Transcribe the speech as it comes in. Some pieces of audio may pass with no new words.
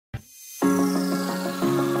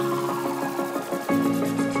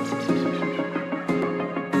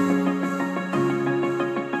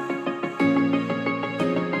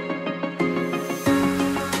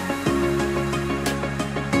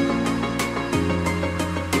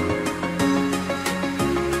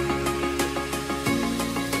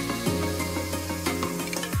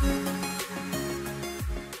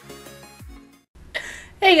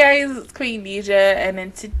Hey guys, it's Queendija, and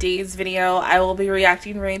in today's video, I will be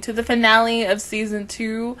reacting right to the finale of Season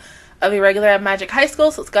 2 of Irregular at Magic High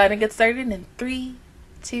School. So let's go ahead and get started in 3,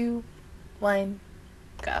 2, 1,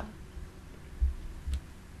 go.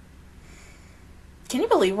 Can you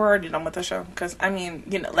believe we're already done with the show? Because, I mean,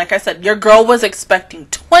 you know, like I said, your girl was expecting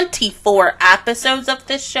 24 episodes of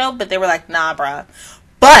this show, but they were like, nah, bruh.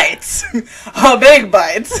 But, a big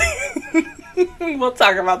but. We'll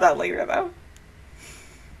talk about that later, though.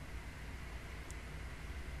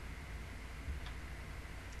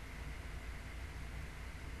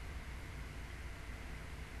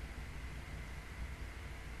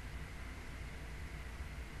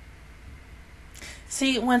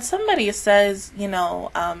 See, when somebody says, you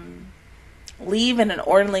know, leave in an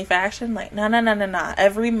orderly fashion, like, no.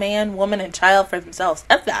 Every man, woman, and child for themselves.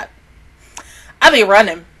 F that. I be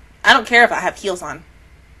running. I don't care if I have heels on.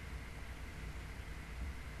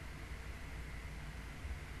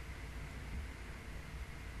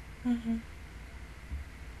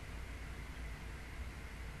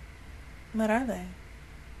 What are they?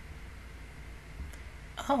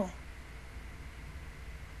 Oh.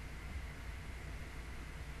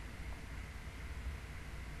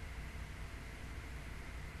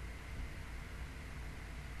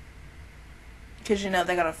 Because, you know,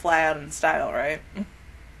 they gotta fly out in style, right?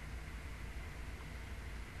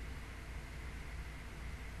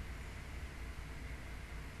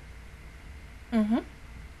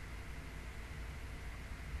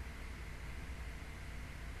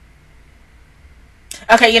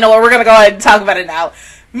 Okay, you know what? We're gonna go ahead and talk about it now.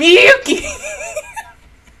 Miyuki!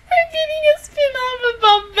 We're getting a spin-off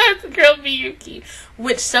about Best Girl Miyuki.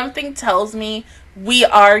 Which something tells me we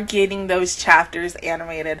are getting those chapters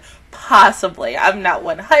animated. Possibly. I'm not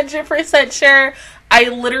 100% sure. I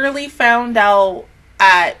literally found out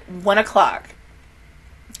at 1 o'clock.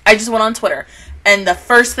 I just went on Twitter, and the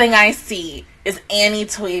first thing I see is Annie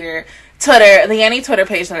the Annie Twitter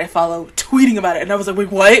page that I follow, tweeting about it. And I was like,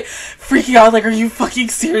 wait, what? Freaking out, like, are you fucking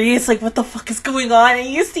serious? Like, what the fuck is going on? And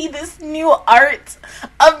you see this new art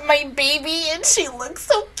of my baby, and she looks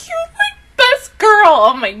so cute, like, best girl.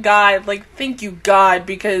 Oh my god, like, thank you, God,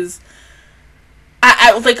 because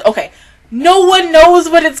I was like, okay, no one knows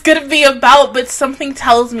what it's gonna be about, but something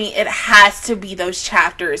tells me it has to be those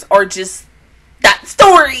chapters, or just that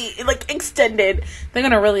story, like, extended. They're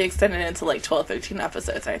gonna really extend it into, like, 12, 13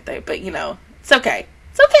 episodes, aren't they? But, you know, it's okay.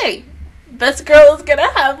 It's okay. Best girl is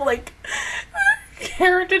gonna have, like,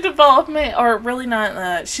 character development, or really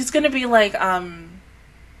not, she's gonna be, like,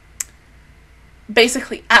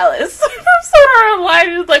 basically Alice from Sword Art Online.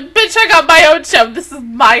 Is like, bitch, I got my own show. This is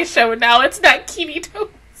my show now. It's not Kirito's.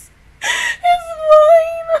 It's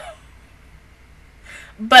mine.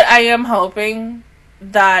 But I am hoping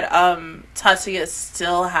that Tatsuya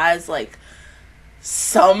still has, like,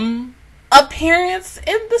 some appearance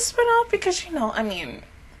in the spin-off, because, you know, I mean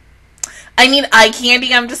eye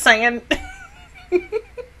candy, I'm just saying.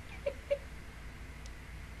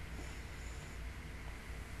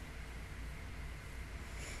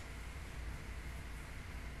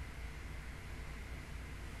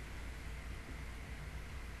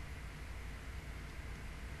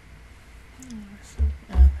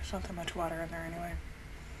 There's not that much water in there anyway.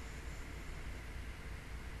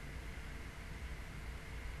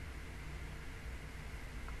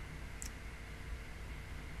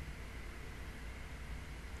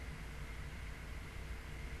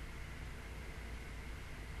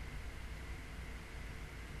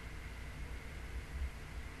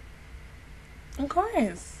 Of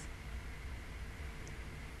course.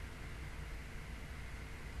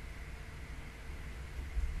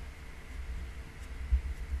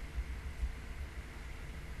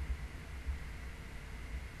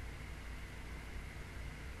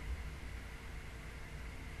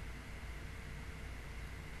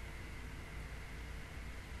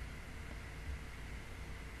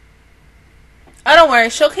 Oh, don't worry.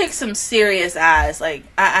 She'll kick some serious ass. Like,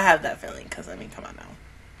 I have that feeling. Because, I mean, come on now.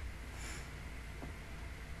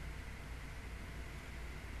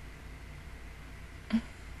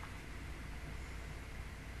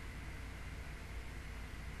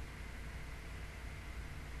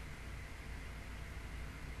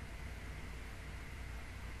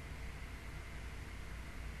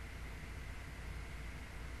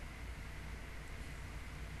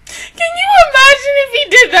 Can you imagine if he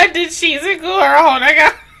did that to Shizuku or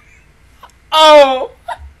Honoka? Oh.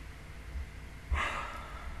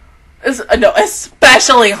 No,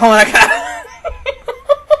 especially Honoka.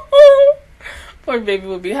 Poor baby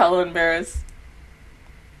would be hella embarrassed.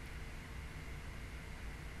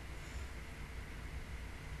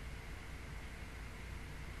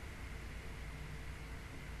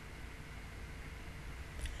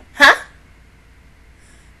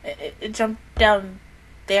 It jumped down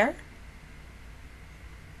there?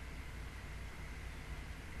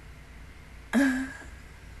 And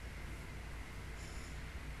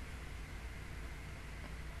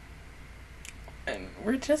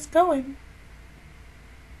we're just going.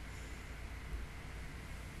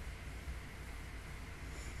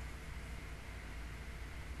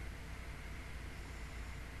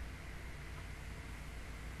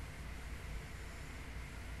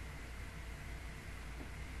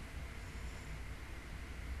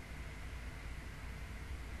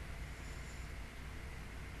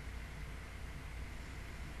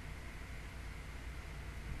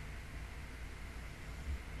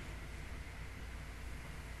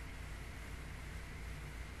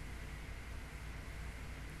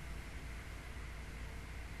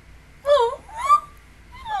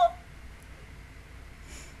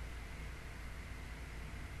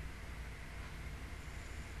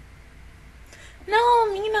 No,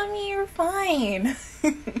 not me, you're fine.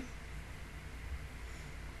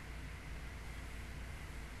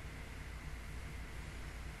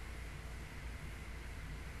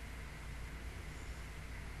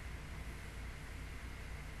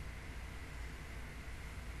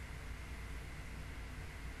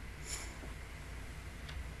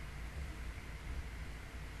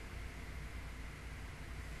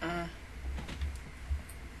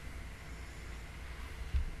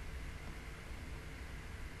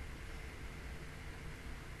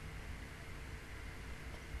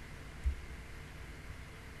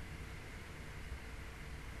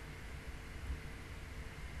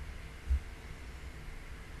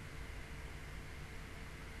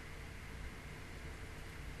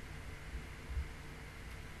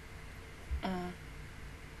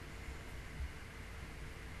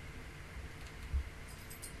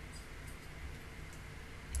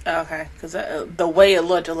 Okay, because the way it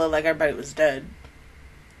looked like everybody was dead.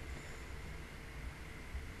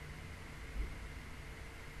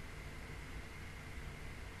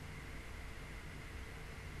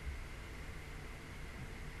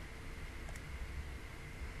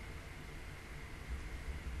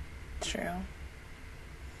 True.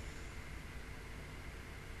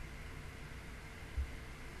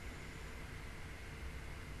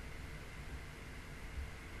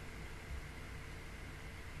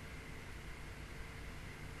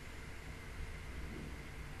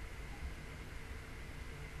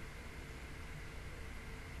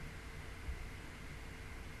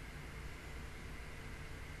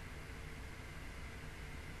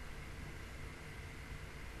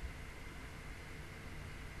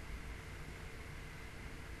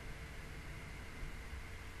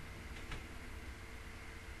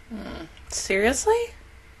 Seriously?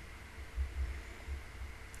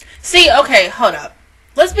 See, okay, hold up.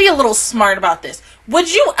 Let's be a little smart about this.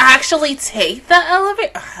 Would you actually take the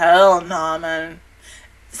elevator? Hell no, man.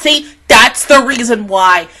 See, that's the reason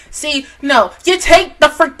why. See, no, you take the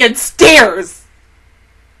freaking stairs.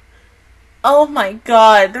 Oh my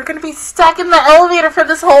god, they're gonna be stuck in the elevator for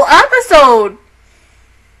this whole episode.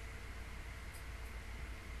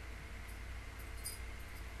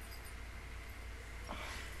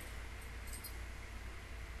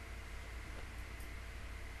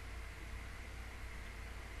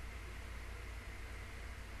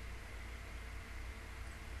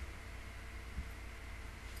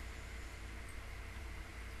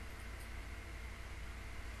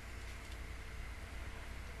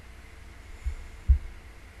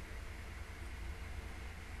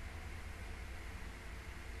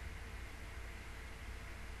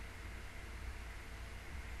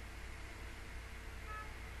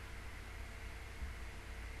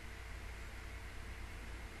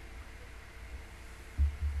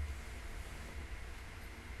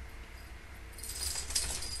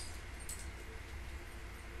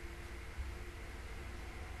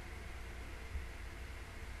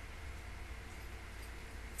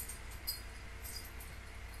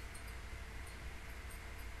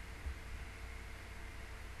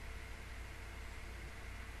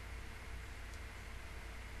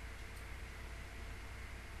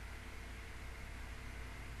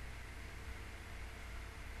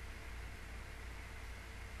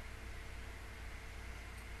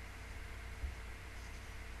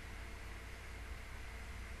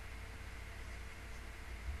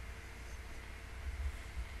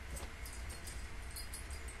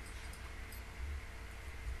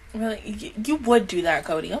 Really? You would do that,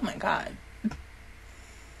 Cody. Oh my god.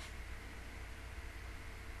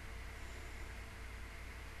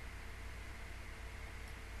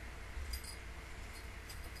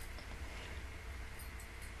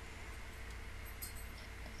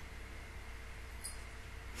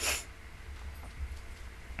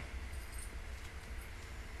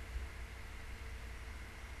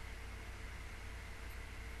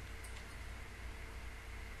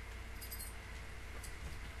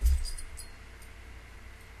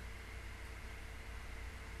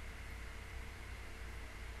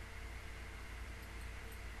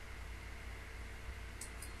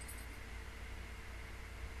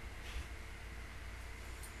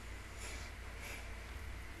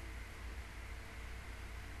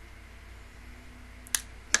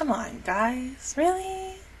 Come on, guys.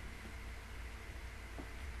 Really?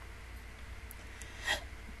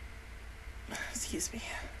 Excuse me.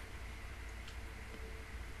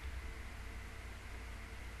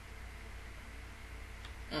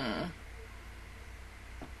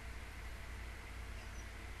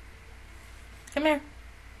 Come here.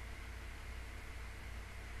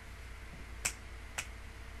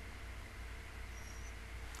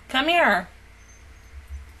 Come here.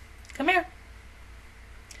 Come here.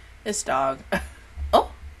 This dog.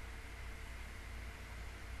 Oh.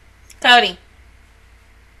 Cody.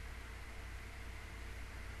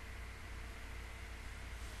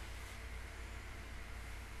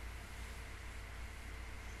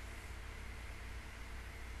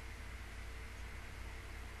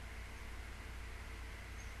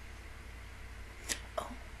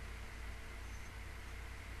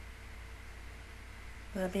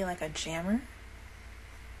 Will it be like a jammer?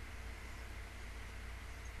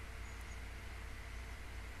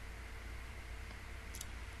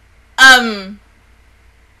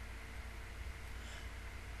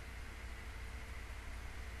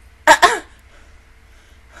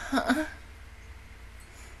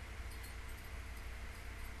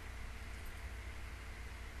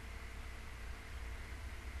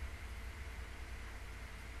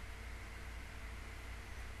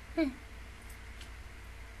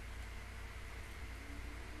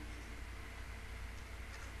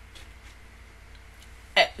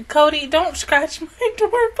 Cody, don't scratch my door,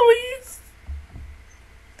 please.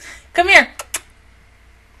 Come here.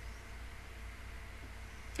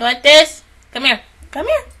 You want this? Come here. Come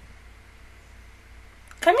here.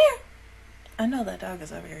 Come here. I know that dog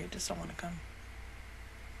is over here. He just don't want to come.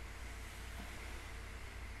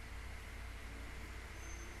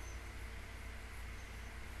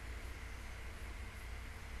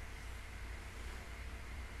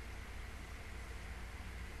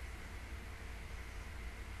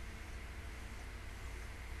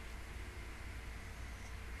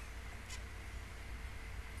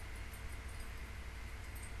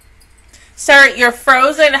 Sir, you're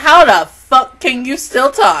frozen. How the fuck can you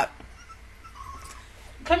still talk?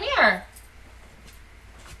 Come here.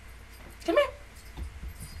 Come here.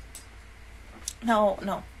 No,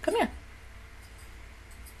 no. Come here.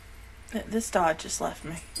 This dog just left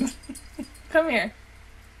me. Come here.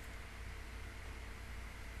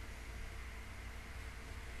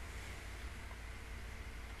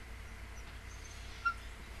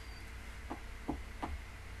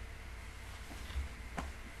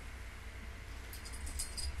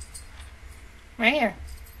 Right here.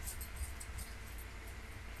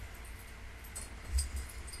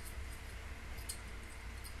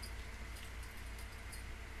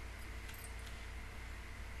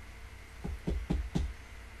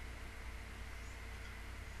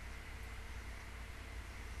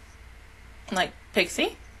 Like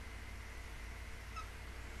Pixie?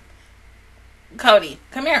 Cody,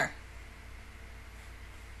 come here.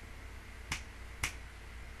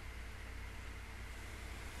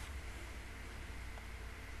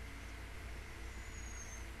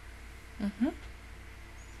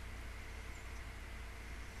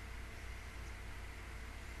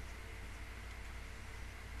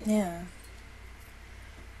 Yeah.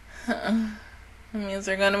 That means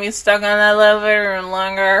they're gonna be stuck on that elevator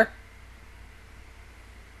longer.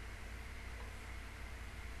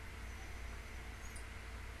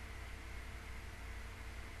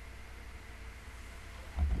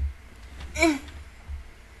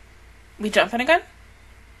 We jumping again?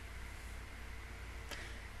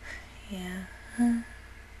 Yeah.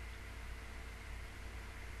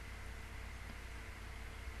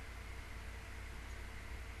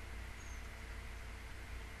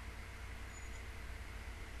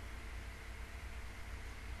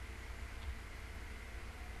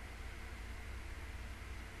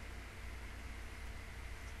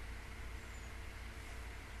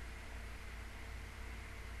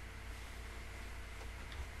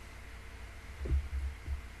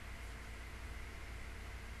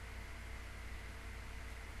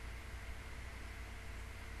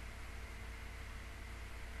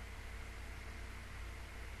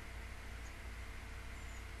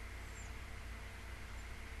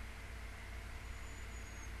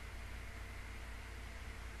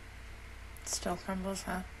 Still crumbles,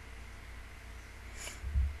 huh?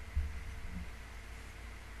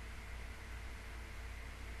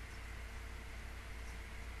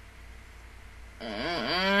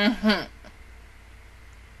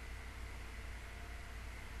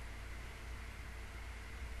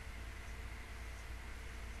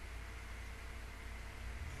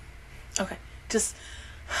 Okay, just,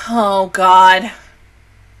 oh God.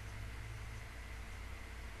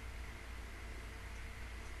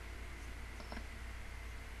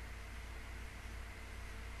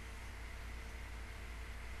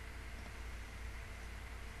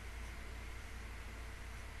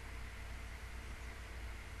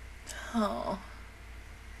 Oh.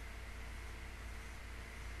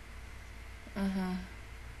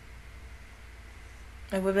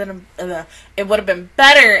 It would have been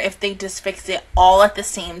better if they just fixed it all at the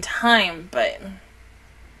same time, but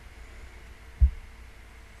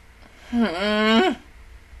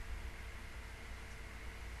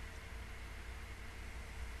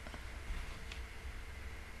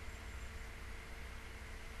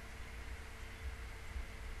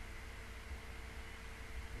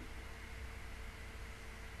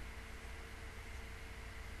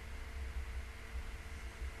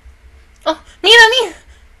oh, mira.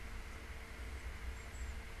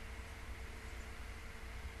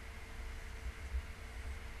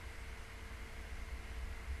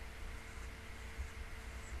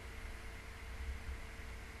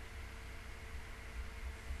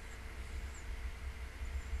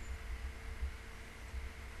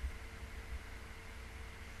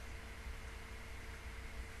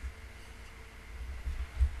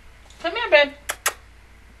 Come here, babe.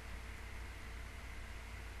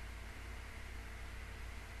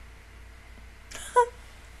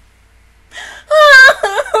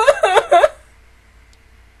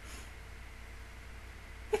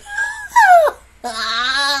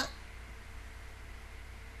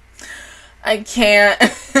 I can't.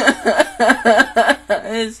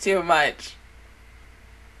 It's too much.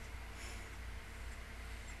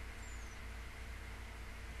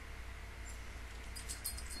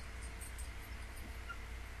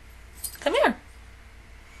 Come here.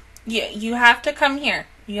 You have to come here.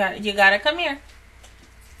 You gotta come here.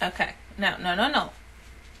 Okay. No.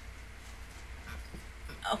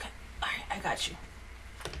 Okay. Alright, I got you.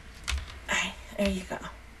 Alright, there you go.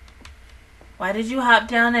 Why did you hop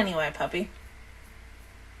down anyway, puppy?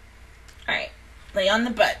 Alright, lay on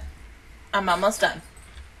the bed. I'm almost done.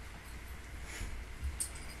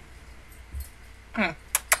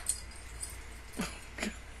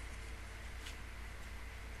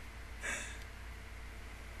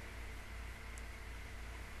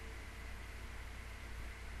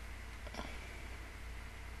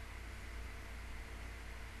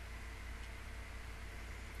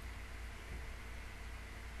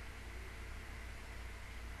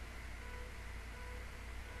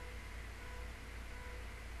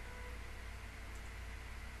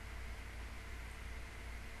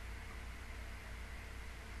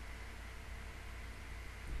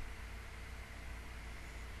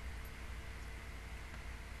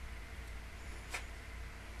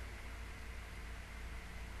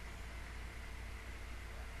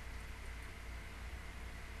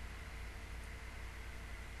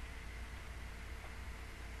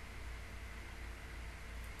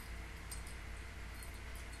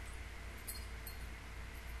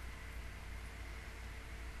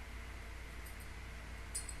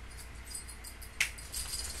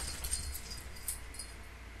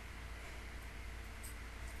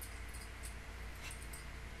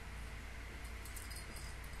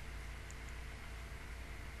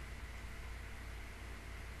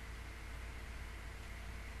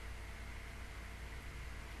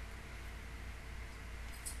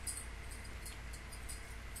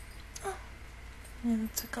 Yeah,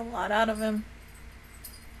 it took a lot out of him.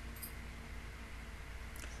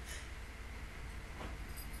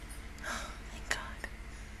 Oh, thank God.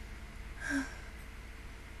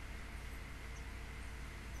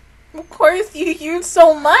 Of course, you used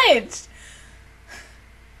so much.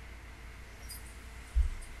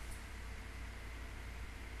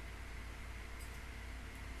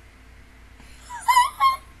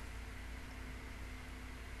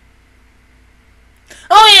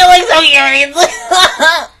 Oh, you look so cute.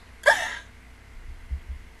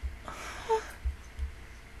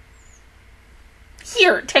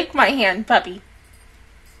 Here, take my hand, puppy.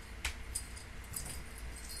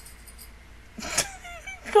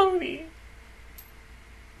 Cody.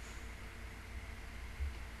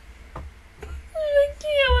 They're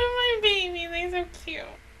cute with my baby. They're so cute.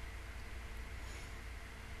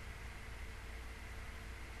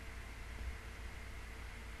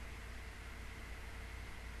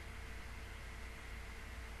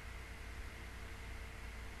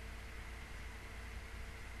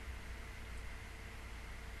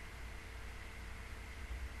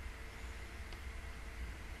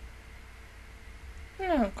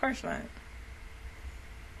 No, of course not.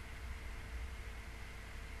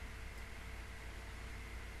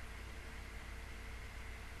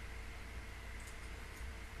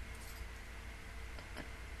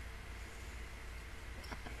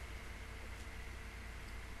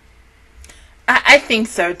 I think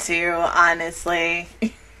so too, honestly.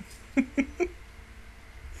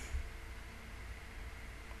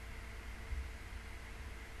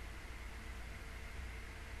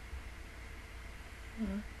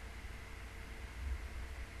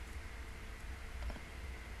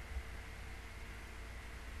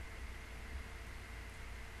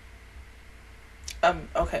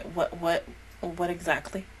 Okay, what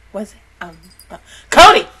exactly was it?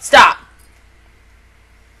 Cody, stop!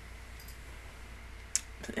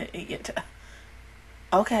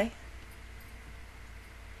 Okay.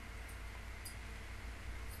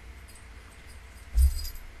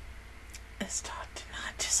 This dog did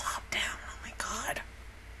not just hop down. Oh my god.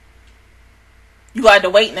 You had to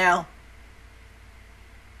wait now.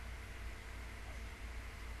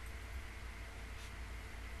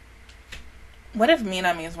 What if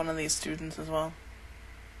Minami is one of these students as well?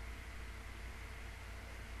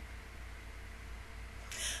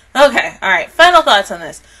 Okay, alright. Final thoughts on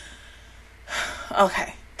this.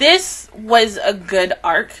 Okay. This was a good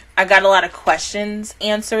arc. I got a lot of questions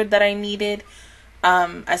answered that I needed.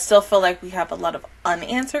 I still feel like we have a lot of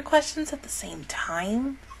unanswered questions at the same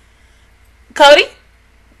time. Cody?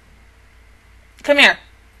 Come here.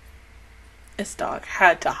 This dog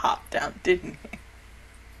had to hop down, didn't he?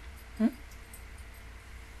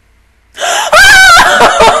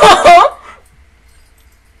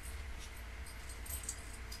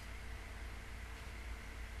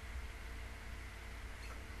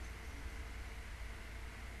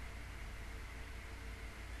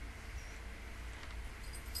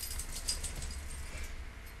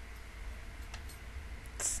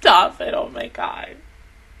 Stop it, oh my god.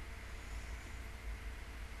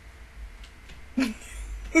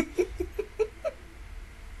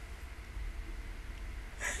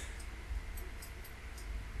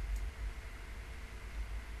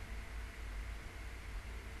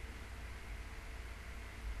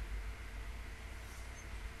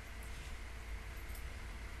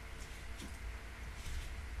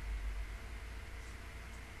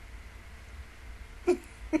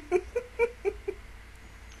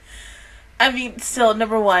 I mean, still,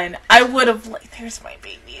 number one, I would have, like, there's my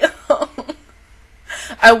baby.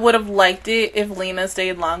 I would have liked it if Lena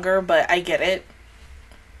stayed longer, but I get it.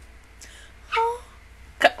 Oh.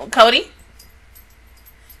 Cody?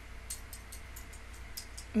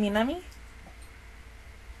 Minami?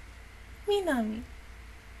 Minami.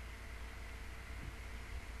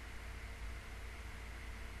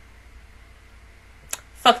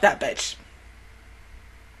 Fuck that bitch.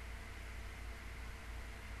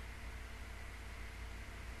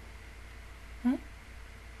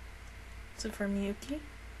 Is it from Yuki?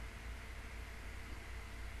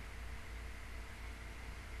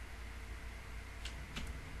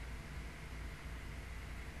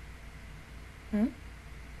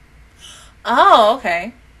 Oh,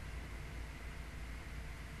 okay.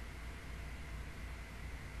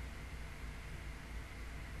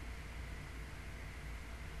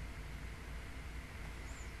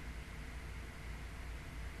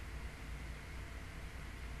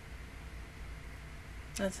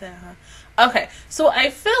 That's it, huh? Okay, so I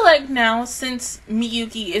feel like now, since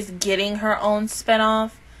Miyuki is getting her own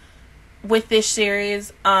spinoff with this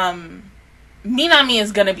series, Minami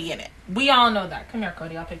is gonna be in it. We all know that. Come here,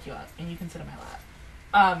 Cody, I'll pick you up, and you can sit in my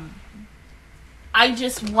lap. I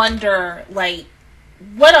just wonder, like,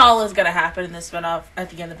 what all is gonna happen in this spinoff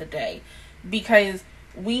at the end of the day. Because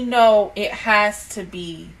we know it has to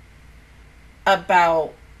be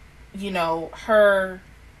about, you know, her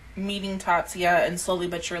meeting Tatsuya and slowly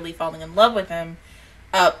but surely falling in love with him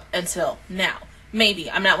up until now.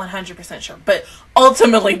 Maybe. I'm not 100% sure. But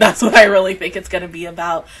ultimately, that's what I really think it's going to be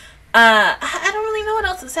about. I don't really know what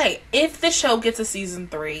else to say. If the show gets a season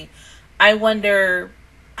 3, I wonder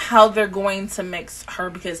how they're going to mix her,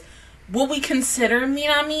 because will we consider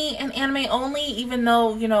Minami an anime only, even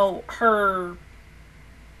though, you know, her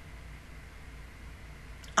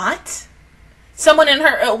aunt? Someone in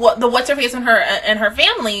her, the what's-her-face in her and her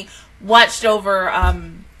family watched over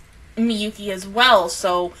Miyuki as well.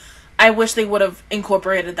 So I wish they would have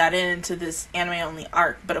incorporated that into this anime-only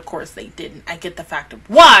arc. But of course they didn't. I get the fact of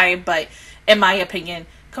why, but in my opinion,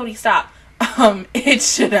 Cody, stop. It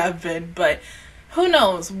should have been. But who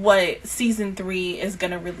knows what season 3 is going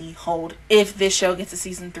to really hold if this show gets a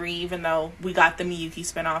season 3, even though we got the Miyuki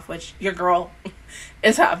spinoff, which your girl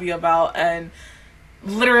is happy about. And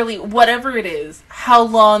literally, whatever it is, how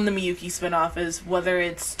long the Miyuki spinoff is, whether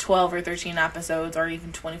it's 12 or 13 episodes or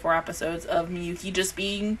even 24 episodes of Miyuki just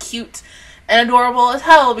being cute and adorable as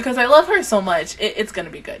hell because I love her so much, it's gonna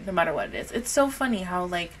be good no matter what it is. It's so funny how,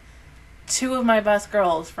 like, 2 of my best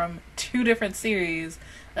girls from 2 different series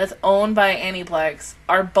that's owned by Aniplex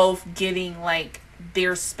are both getting, like,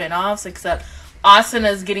 their spinoffs, except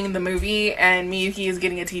Asuna's getting the movie and Miyuki is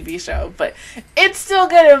getting a TV show, but it's still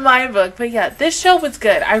good in my book. But yeah, this show was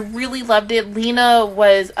good. I really loved it. Lena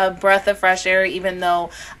was a breath of fresh air, even though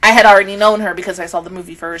I had already known her because I saw the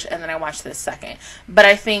movie first and then I watched this second. But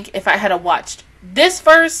I think if I had watched this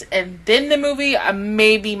first and then the movie,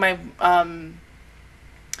 maybe my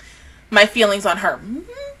my feelings on her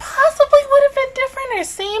possibly would have been different or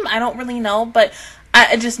same. I don't really know, but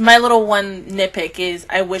my little one nitpick is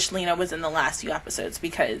I wish Lena was in the last few episodes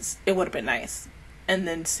because it would have been nice. And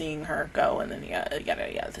then seeing her go, and then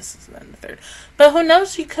this is then the third. But who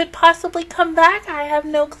knows? She could possibly come back. I have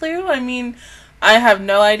no clue. I mean, I have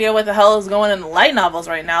no idea what the hell is going in the light novels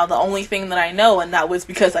right now. The only thing that I know, and that was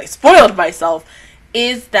because I spoiled myself,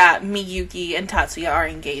 is that Miyuki and Tatsuya are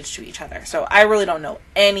engaged to each other. So I really don't know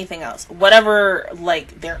anything else. Whatever,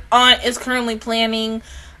 like, their aunt is currently planning,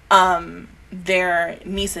 their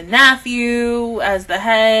niece and nephew as the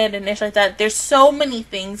head and ish like that. There's so many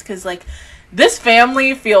things because, like, this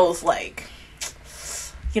family feels like,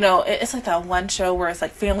 you know, it's like that one show where it's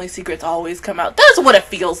like family secrets always come out. That's what it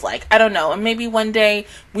feels like. I don't know. And maybe one day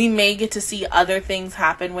we may get to see other things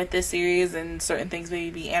happen with this series and certain things maybe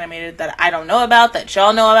be animated that I don't know about, that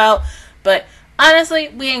y'all know about. But honestly,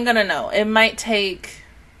 we ain't gonna know. It might take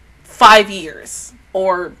 5 years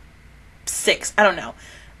or 6. I don't know.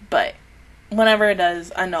 But whenever it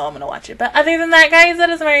does, I know I'm gonna watch it. But other than that, guys, that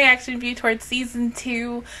is my reaction view towards season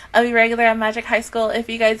 2 of Irregular at Magic High School. If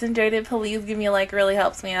you guys enjoyed it, please give me a like. It really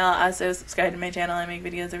helps me out. Also, subscribe to my channel. I make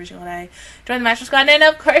videos every single day. Join the Master Squad, and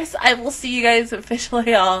of course, I will see you guys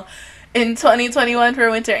officially all in 2021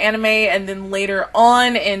 for winter anime, and then later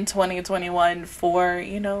on in 2021 for,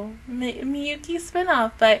 you know, Miyuki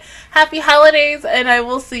spinoff. But happy holidays, and I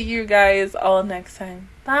will see you guys all next time.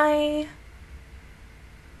 Bye.